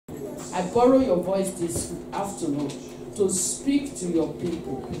I borrow your voice this afternoon to speak to your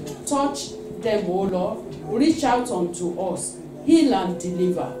people. Touch them, O Lord. Reach out unto us. Heal and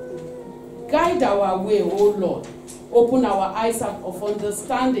deliver. Guide our way, O Lord. Open our eyes of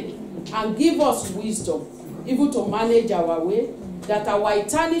understanding and give us wisdom, even to manage our way, that our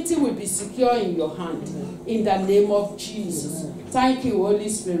eternity will be secure in your hand. In the name of Jesus. Thank you, Holy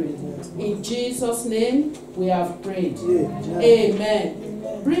Spirit. In Jesus' name, we have prayed.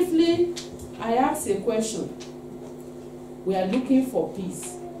 Amen. Briefly, I ask a question. We are looking for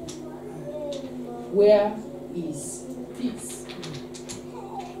peace. Where is peace?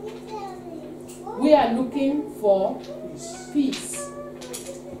 We are looking for peace.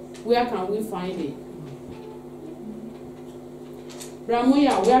 Where can we find it?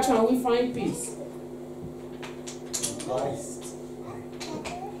 Bramuya, where can we find peace? Christ.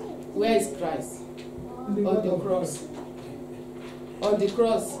 Where is Christ? On the cross. On the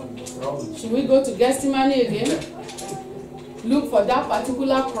cross. Should we go to Gethsemane again? Look for that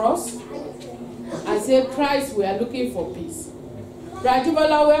particular cross and say, Christ, we are looking for peace.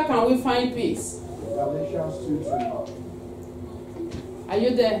 Rajibola, where can we find peace? Galatians 2:2. Are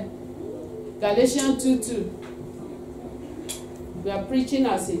you there? Galatians 2:2. We are preaching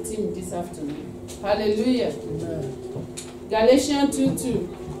as a team this afternoon. Hallelujah. Amen. Galatians 2:2.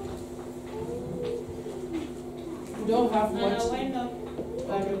 You don't have much. And I went up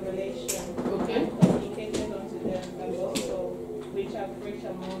by revelation, Okay. and communicated unto them the gospel which I preached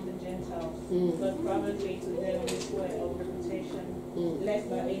among the Gentiles, but privately to them which were of reputation, lest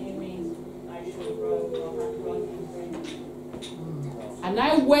by any means I should run or have run in vain. And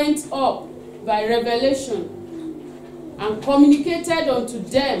I went up by revelation and communicated unto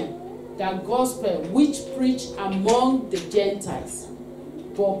them the gospel which preached among the Gentiles,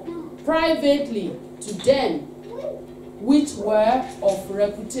 but privately to them which were of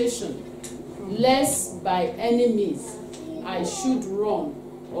reputation, lest by any means I should run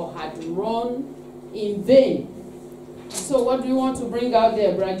or had run in vain. So what do you want to bring out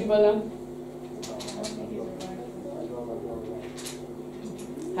there, Brajibala?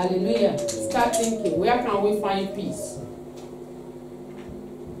 Hallelujah. Start thinking, where can we find peace?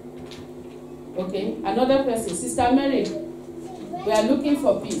 Okay, another person, Sister Mary, we are looking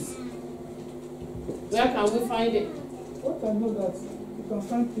for peace. Where can we find it? What I know that you can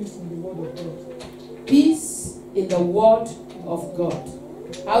find peace in the Word of God. Peace in the Word of God.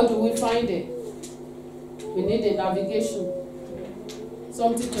 How do we find it? We need a navigation.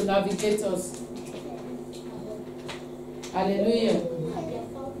 Something to navigate us. Hallelujah.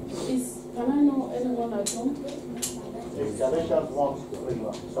 Can I know anyone at home? It's Galatians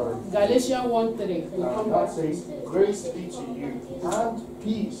 1:3. Sorry. Galatians 1:3. We'll come That back. says, grace be to you and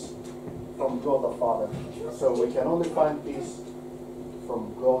peace from God the Father. So we can only find peace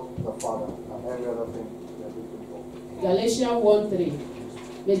from God the Father and every other thing we are looking for. Galatians 1:3.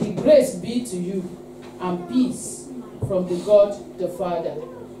 May the grace be to you and peace from the God the Father.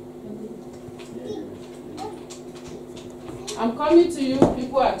 I'm coming to you,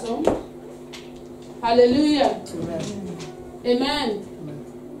 people at home. Hallelujah. Amen.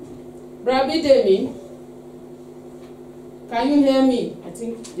 Brabi Demi, can you hear me? I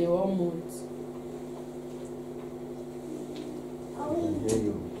think they all moved. I hear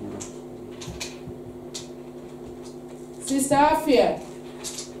you. Sister Afia,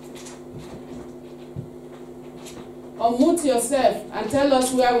 unmute yourself and tell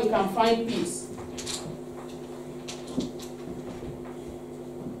us where we can find peace.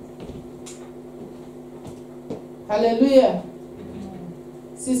 Hallelujah.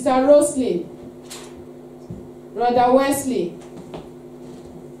 Sister Roslyn, Brother Wesley,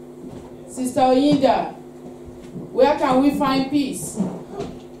 Sister Oyinda, where can we find peace?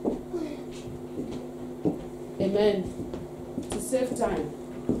 Amen. To save time,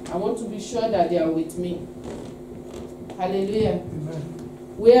 I want to be sure that they are with me. Hallelujah. Amen.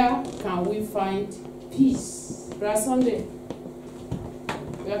 Where can we find peace? Brother Sunday,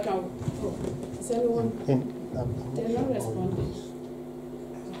 where can we? Is anyone? They're not responding.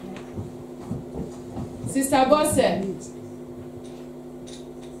 Sister Bosse.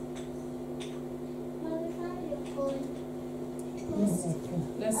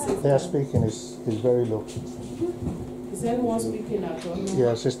 Let's see. They are speaking is very low. Is anyone speaking at all? No.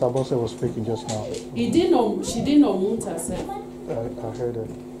 Yeah, Sister Bosse was speaking just now. She didn't unmute herself. I heard it.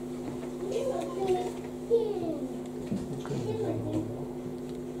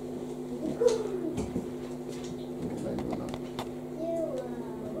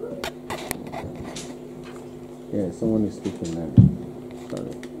 Yeah, someone is speaking now.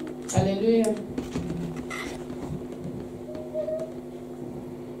 Sorry. Hallelujah.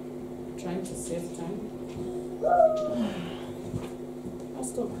 trying to save time.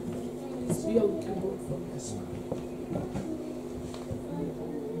 Pastor, please be on keyboard for us.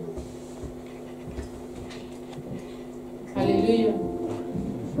 Hallelujah.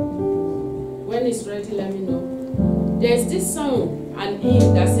 When it's ready, let me know. There's this song and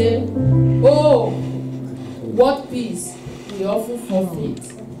hymn that says, "Oh, what peace we often forfeit.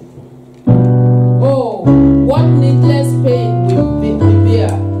 Oh, what needless pain we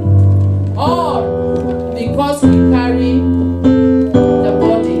bear. All because we carry the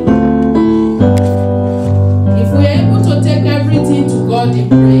body." If we are able to take everything to God in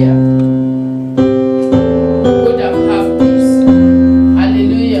prayer, we would have peace.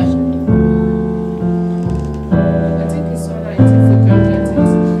 Hallelujah. I think it's alright if we can get it.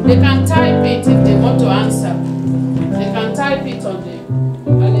 They can type it if they want to answer. They can type it on the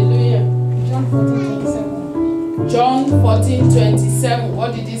Hallelujah. John 14:27.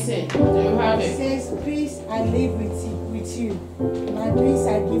 What did he say? Do you have It it? says, "Peace I leave with you, my peace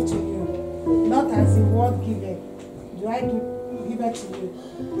I give to you, not as the world giveth, do I give it to you.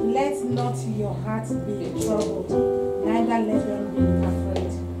 Let not your hearts be troubled, neither let them be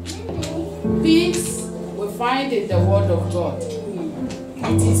afraid." Peace we find in the Word of God.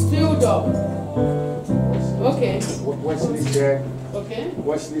 It is filled up. Okay.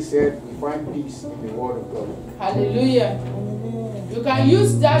 Wesley said, we find peace in the Word of God. Hallelujah. You can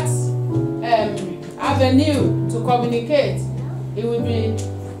use that avenue to communicate. It will be,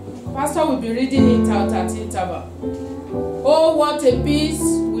 Pastor will be reading it out at interval. Oh, what a peace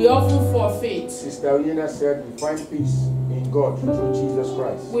we often forfeit. Sister Uyena said, we find peace in God through Jesus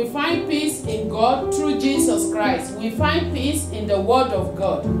Christ. We find peace in God through Jesus Christ. We find peace in the Word of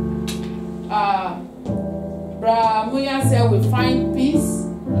God. Bra Muya said, we find peace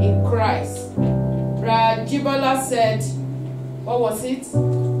in Christ. Bra Jibola said, what was it?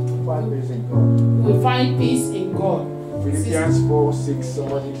 Find peace in God. We find peace in God. Philippians 4:6.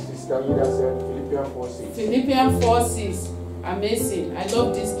 Somebody, Sister Uyena said, Philippians 4:6. Philippians 4:6. Amazing. I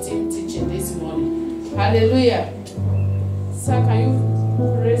love this team teaching this morning. Hallelujah. Sir, can you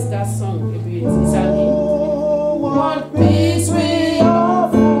raise that song a bit? It's an hymn. What peace we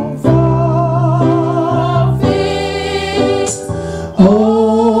often forfeit.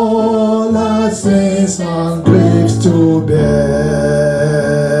 All our sins and griefs to bear.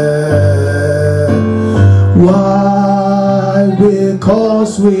 Why?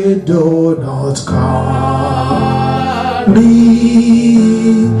 Because we do not carry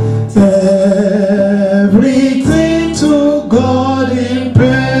everything to God in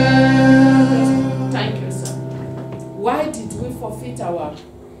prayer. Thank you, sir. Why did we forfeit our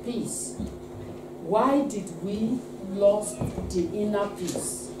peace? Why did we lose the inner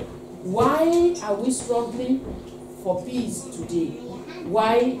peace? Why are we struggling for peace today?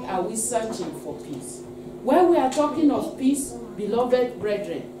 Why are we searching for peace? When we are talking of peace, beloved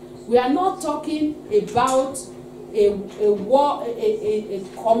brethren, we are not talking about a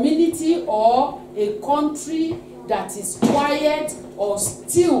community or a country that is quiet or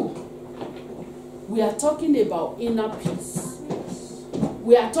still. We are talking about inner peace.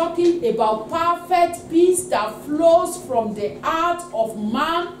 We are talking about perfect peace that flows from the heart of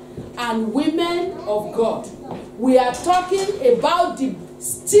man and women of God. We are talking about the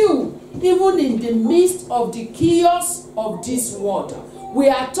still, even in the midst of the chaos of this world. We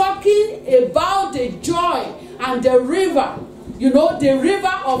are talking about the joy and the river, the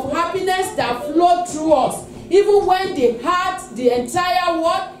river of happiness that flows through us, even when the heart, the entire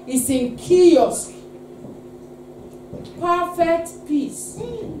world is in chaos. Perfect peace.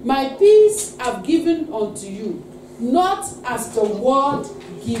 My peace I've given unto you, not as the world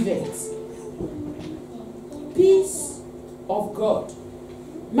giveth. Peace of God.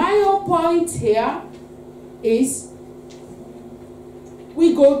 My whole point here is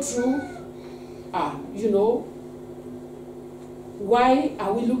we go through, why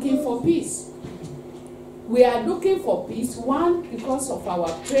are we looking for peace? We are looking for peace, one, because of our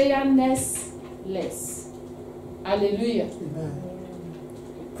prayerlessness. Hallelujah. Amen.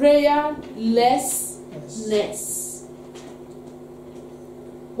 Prayerlessness.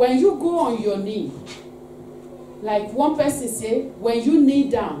 When you go on your knee, like one person say, when you kneel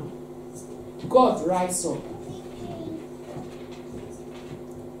down, God rise up.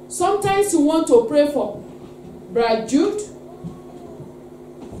 Sometimes you want to pray for Brother Jude,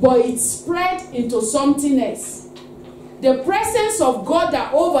 but it spread into something else. The presence of God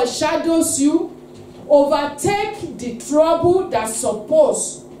that overshadows you overtake the trouble that's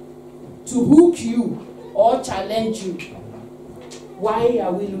supposed to hook you or challenge you. Why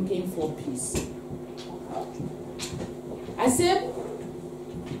are we looking for peace? I said,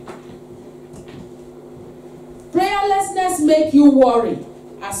 Prayerlessness make you worry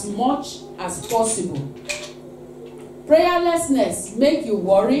as much as possible. Prayerlessness make you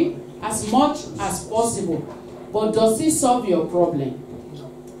worry as much as possible. But does it solve your problem?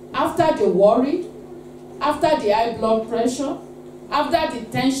 After the worry, after the high blood pressure, after the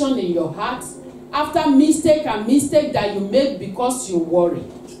tension in your heart, after mistake and mistake that you make because you worry,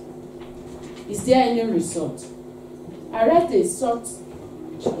 is there any result? I read a short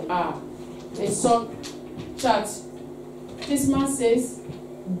chart. This man says,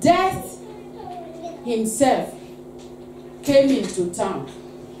 death himself came into town,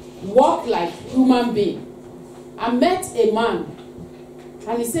 walked like human being, and met a man.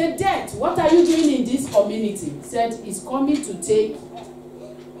 And he said, Death, what are you doing in this community? He said, he's coming to take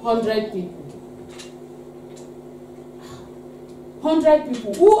 100 people. 100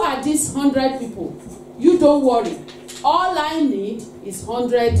 people. Who are these 100 people? You don't worry. All I need is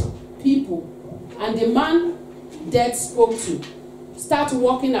 100 people. And the man Death spoke to start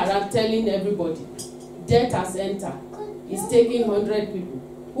walking around telling everybody, Death has entered. He's taking 100 people.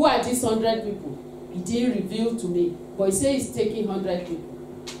 Who are these 100 people? He didn't reveal to me, but he said he's taking 100 people.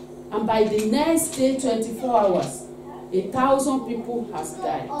 And by the next day, 24 hours, 1,000 people has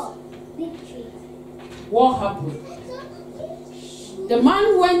died. What happened? The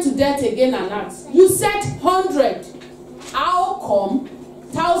man went to Death again and asked, you said 100. How come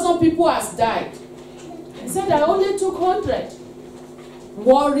 1,000 people has died? He said, I only took 100.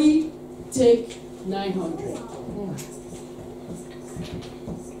 Worry, take 900.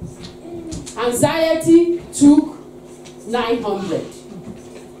 Anxiety took 900.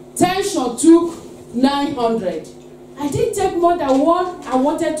 Tension took 900. I didn't take more than what I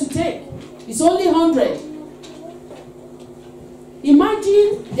wanted to take. It's only 100.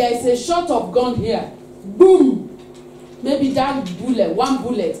 Imagine there is a shot of gun here. Boom! Maybe that bullet, one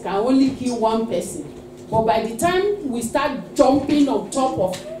bullet can only kill one person. But by the time we start jumping on top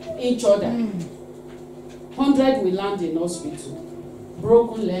of each other, 100 will land in hospital.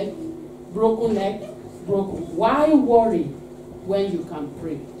 Broken leg, broken neck, broken. Why worry when you can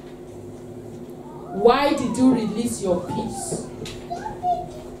pray? Why did you release your peace?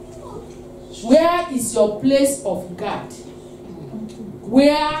 Where is your place of guard?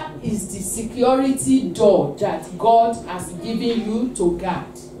 Where is the security door that God has given you to guard?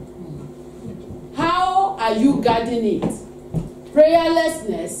 How are you guarding it?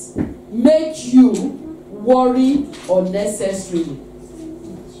 Prayerlessness makes you worry unnecessarily.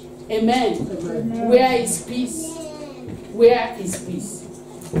 Amen. Amen. Where is peace? Where is peace?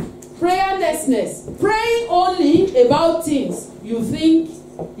 Prayerlessness. Praying only about things you think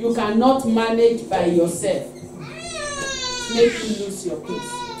you cannot manage by yourself make you lose your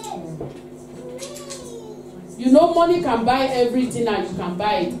peace. You know, money can buy everything and you can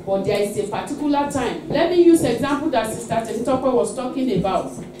buy it, but there is a particular time. Let me use the example that Sister Temitope was talking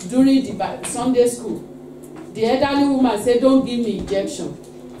about during the Sunday school. The elderly woman said, don't give me injection.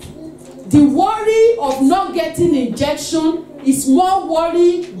 The worry of not getting injection is more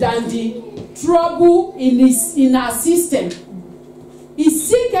worry than the trouble in our system. He's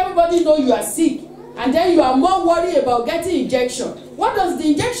sick, everybody know you are sick, and then you are more worried about getting injection. What does the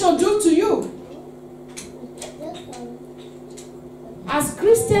injection do to you? As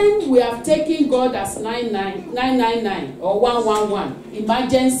Christians, we have taken God as 999 or 111,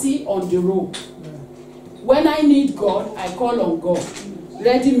 emergency on the road. When I need God, I call on God.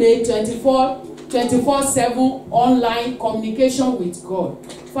 Ready-made 24/7 online communication with God.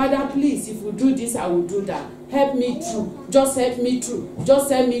 Father, please, if you do this, I will do that. Help me through. Just help me through. Just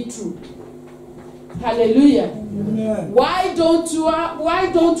help me through. Hallelujah. Amen. Why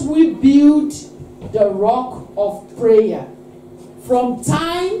don't we build the rock of prayer from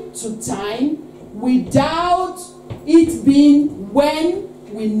time to time without it being when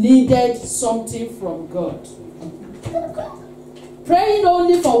we needed something from God? Praying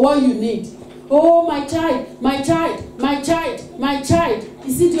only for what you need. Oh, my child, my child, my child, my child.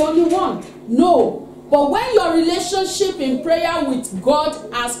 Is he the only one? No. But when your relationship in prayer with God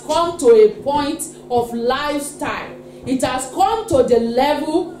has come to a point of lifestyle, it has come to the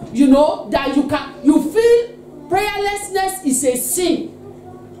level, you know, that you feel prayerlessness is a sin.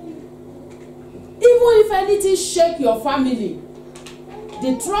 Even if anything shake your family,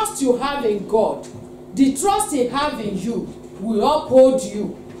 the trust you have in God, the trust He have in you, will uphold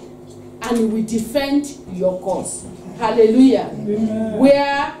you and He will defend your cause. Hallelujah. Amen.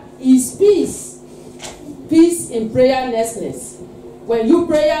 Where is peace? Peace in prayerlessness. When you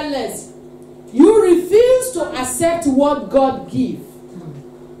prayerless, you refuse to accept what God gives.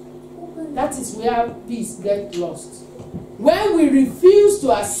 That is where peace gets lost. When we refuse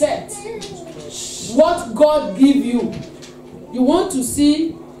to accept what God give you. You want to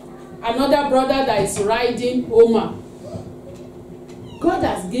see another brother that is riding Homer. God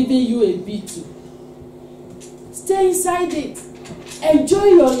has given you a B2. Stay inside it. Enjoy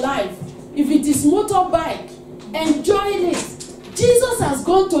your life. If it is motorbike, enjoy it. Jesus has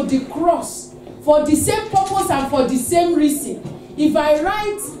gone to the cross for the same purpose and for the same reason. If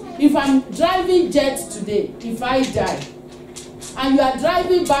I'm driving jet today, if I die, and you are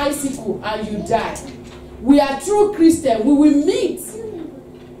driving bicycle and you die, we are true Christians. We will meet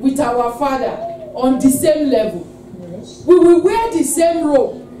with our Father on the same level. We will wear the same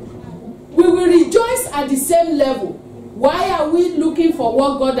robe. We will rejoice at the same level. Why are we looking for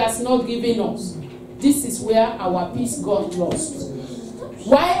what God has not given us? This is where our peace got lost.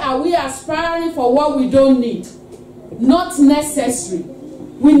 Why are we aspiring for what we don't need? Not necessary.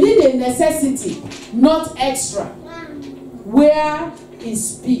 We need a necessity, not extra. Where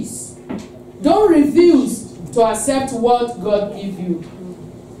is peace? Don't refuse to accept what God gives you.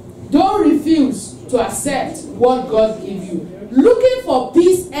 Don't refuse to accept what God gives you. Looking for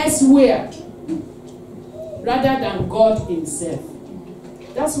peace elsewhere rather than God himself.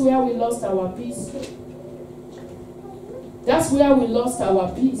 That's where we lost our peace. That's where we lost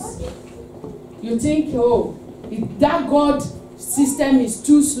our peace. You think, oh, that God system is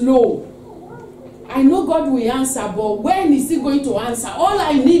too slow. I know God will answer, but when is he going to answer? All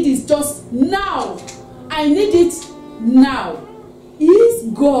I need is just now. I need it now. Is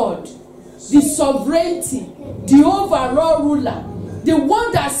God the sovereignty, the overall ruler, the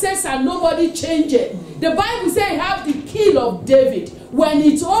one that says and nobody changes? The Bible says he have the key of David. When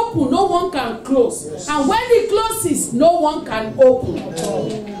it's open, no one can close. Yes. And when it closes, no one can open.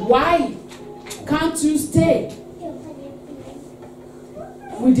 Why can't you stay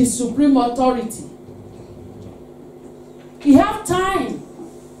with the supreme authority? He have time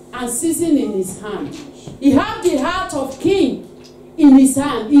and season in his hand. He have the heart of king in his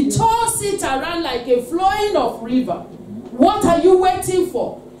hand. He toss it around like a flowing of river. What are you waiting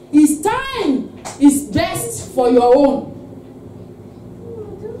for? His time is best for your own.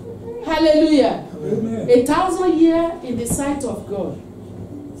 Hallelujah. Amen. 1,000 years in the sight of God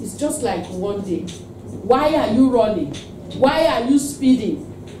is just like one day. Why are you running? Why are you speeding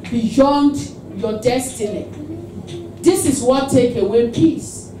beyond your destiny? This is what takes away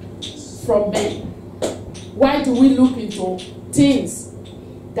peace from men. Why do we look into things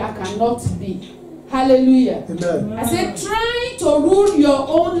that cannot be? Hallelujah. Amen. I said, trying to rule your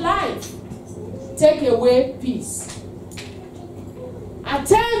own life take away peace.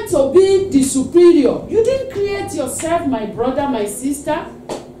 Attempt to be the superior. You didn't create yourself, my brother, my sister.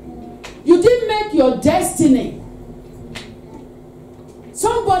 You didn't make your destiny.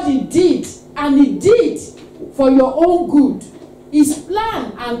 Somebody did, and he did for your own good. His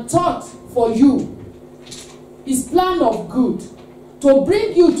plan and thought for you. His plan of good to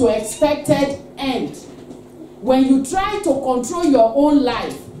bring you to expected end. When you try to control your own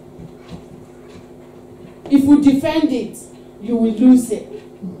life, if you defend it, you will lose it.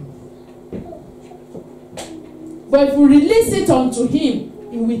 But if you release it unto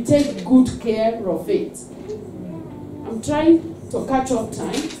him, he will take good care of it. I'm trying to catch up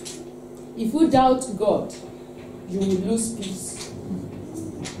time. If you doubt God, you will lose peace.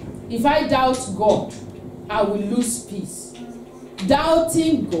 If I doubt God, I will lose peace.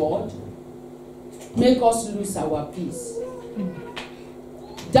 Doubting God make us lose our peace.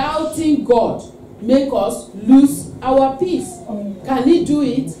 Doubting God make us lose our peace. Can he do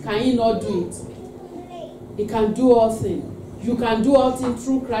it? Can he not do it? He can do all things. You can do all things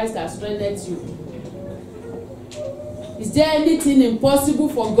through Christ that strengthens you. Is there anything impossible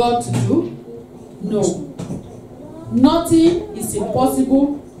for God to do? No. Nothing is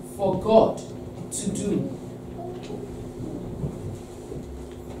impossible for God to do.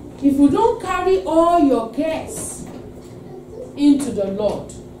 If you don't carry all your cares into the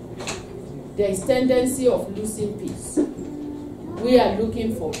Lord, there is tendency of losing peace. We are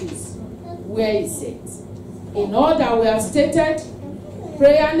looking for peace. Where is it? In all that we have stated,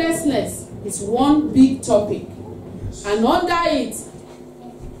 prayerlessness is one big topic. And under it,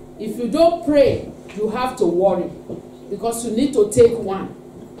 if you don't pray, you have to worry. Because you need to take one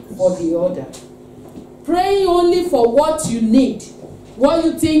or the other. Praying only for what you need, what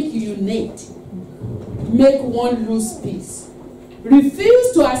you think you need, make one lose peace.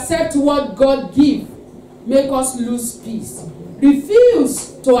 Refuse to accept what God gives, make us lose peace.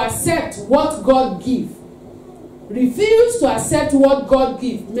 Refuse to accept what God gives. Refuse to accept what God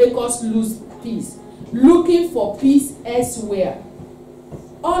gives, make us lose peace. Looking for peace elsewhere.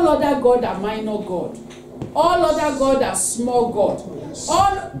 All other gods are minor God. All other gods are small God.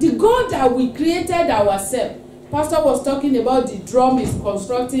 All the God that we created ourselves. Pastor was talking about the drum is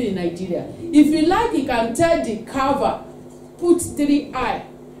constructing in Nigeria. If you like, you can tell the carver, put 3 eyes,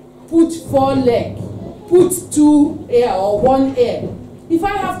 put 4 legs, put 2 ear or 1 ear. If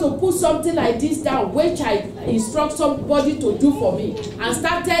I have to put something like this down, which I instruct somebody to do for me, and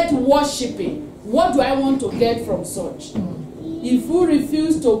started worshiping, what do I want to get from such? If you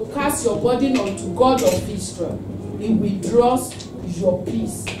refuse to cast your burden onto God of Israel, He withdraws your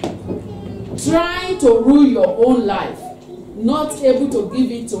peace. Trying to rule your own life, not able to give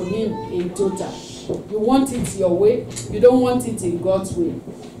it to Him in total. You want it your way, you don't want it in God's way.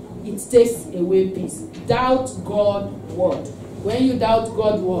 It takes away peace. Doubt God's word. When you doubt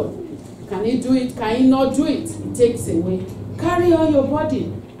God's word, can He do it? Can He not do it? It takes away. Carry all your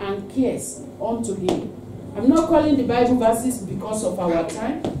burden and cares unto Him. I'm not calling the Bible verses because of our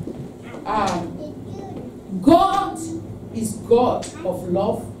time. God is God of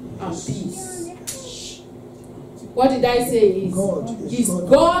love and peace. What did I say? He's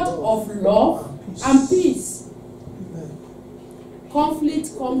God of love and peace.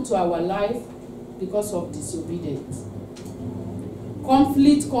 Conflict come to our life because of disobedience.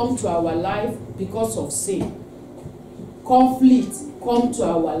 Conflict come to our life because of sin. Conflict come to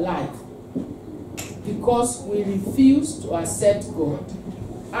our life because we refuse to accept God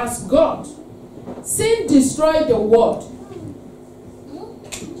as God. Sin destroyed the world.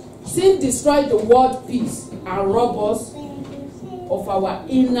 Sin destroyed the world peace and robbed us of our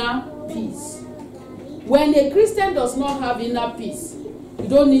inner peace. When a Christian does not have inner peace, you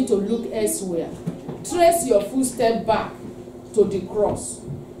don't need to look elsewhere. Trace your footstep back to the cross.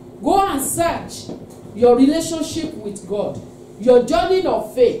 Go and search your relationship with God, your journey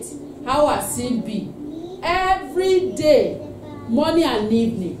of faith. How has it been? Every day, morning and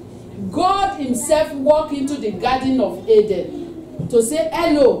evening, God Himself walked into the Garden of Eden to say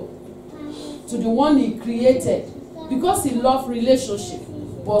hello to the one He created because He loved relationship.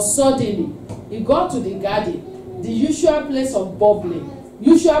 But suddenly, He got to the garden, the usual place of bubbling,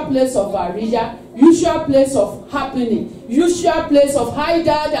 usual place of aria, usual place of happening, usual place of hi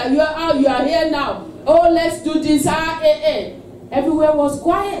dad, and you are here now. Oh, let's do this. Everywhere was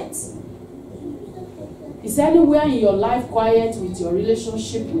quiet. Is anywhere in your life quiet with your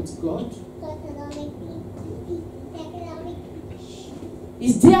relationship with God?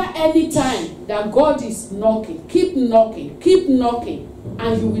 Is there any time that God is knocking? Keep knocking,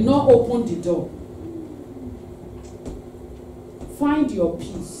 and you will not open the door. Find your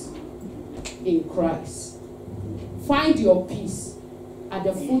peace in Christ. Find your peace at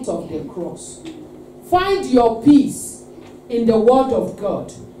the foot of the cross. Find your peace in the Word of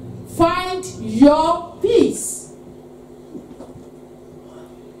God. Find your peace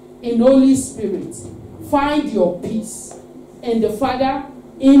in Holy Spirit. Find your peace in the Father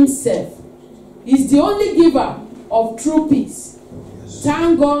Himself. He's the only giver of true peace.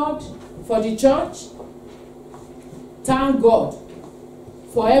 Thank God for the church. Thank God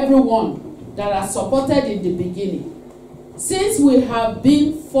for everyone that has supported in the beginning. Since we have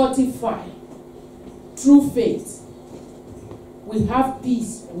been fortified through faith, we have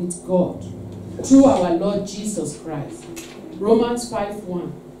peace with God through our Lord Jesus Christ. Romans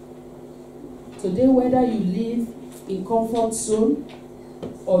 5:1. Today, whether you live in comfort zone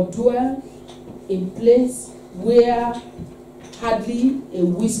or dwell in place where hardly a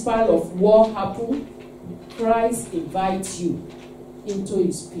whisper of war happens, Christ invites you into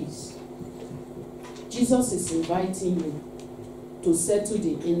His peace. Jesus is inviting you to settle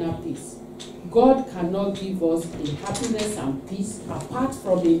the inner peace. God cannot give us the happiness and peace apart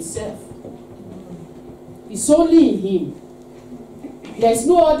from Himself. It's only in Him. There is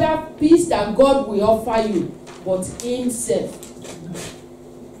no other peace that God will offer you but Himself.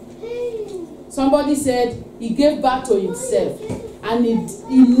 Somebody said He gave birth to Himself and He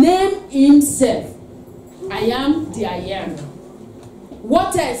named Himself. I am the I am.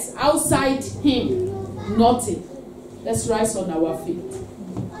 What else outside Him? Nothing. Let's rise on our feet.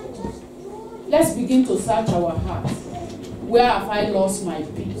 Let's begin to search our hearts. Where have I lost my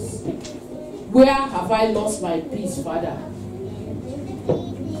peace? Where have I lost my peace, Father?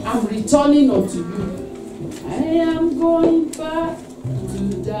 I'm returning unto you. I am going back to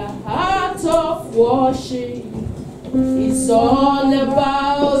the heart of worship. It's all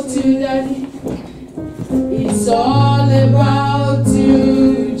about you, Daddy. It's all about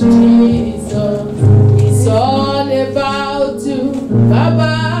you, Jesus. It's all about you,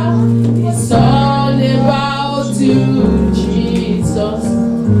 Baba. It's all about you, Jesus.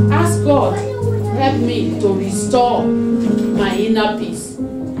 Ask God, help me to restore my inner peace.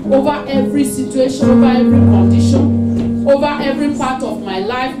 over every situation, over every condition, over every part of my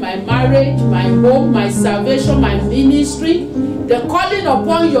life, my marriage, my home, my salvation, my ministry. The calling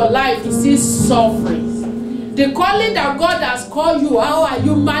upon your life is still suffering. The calling that God has called you, how are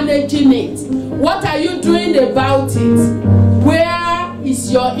you managing it? What are you doing about it? Where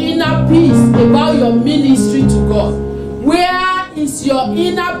is your inner peace about your ministry to God? Where is your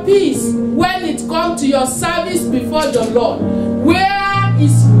inner peace when it comes to your service before the Lord? Where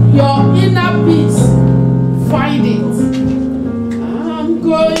is your inner peace? Find it. I'm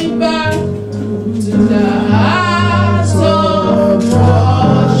going back.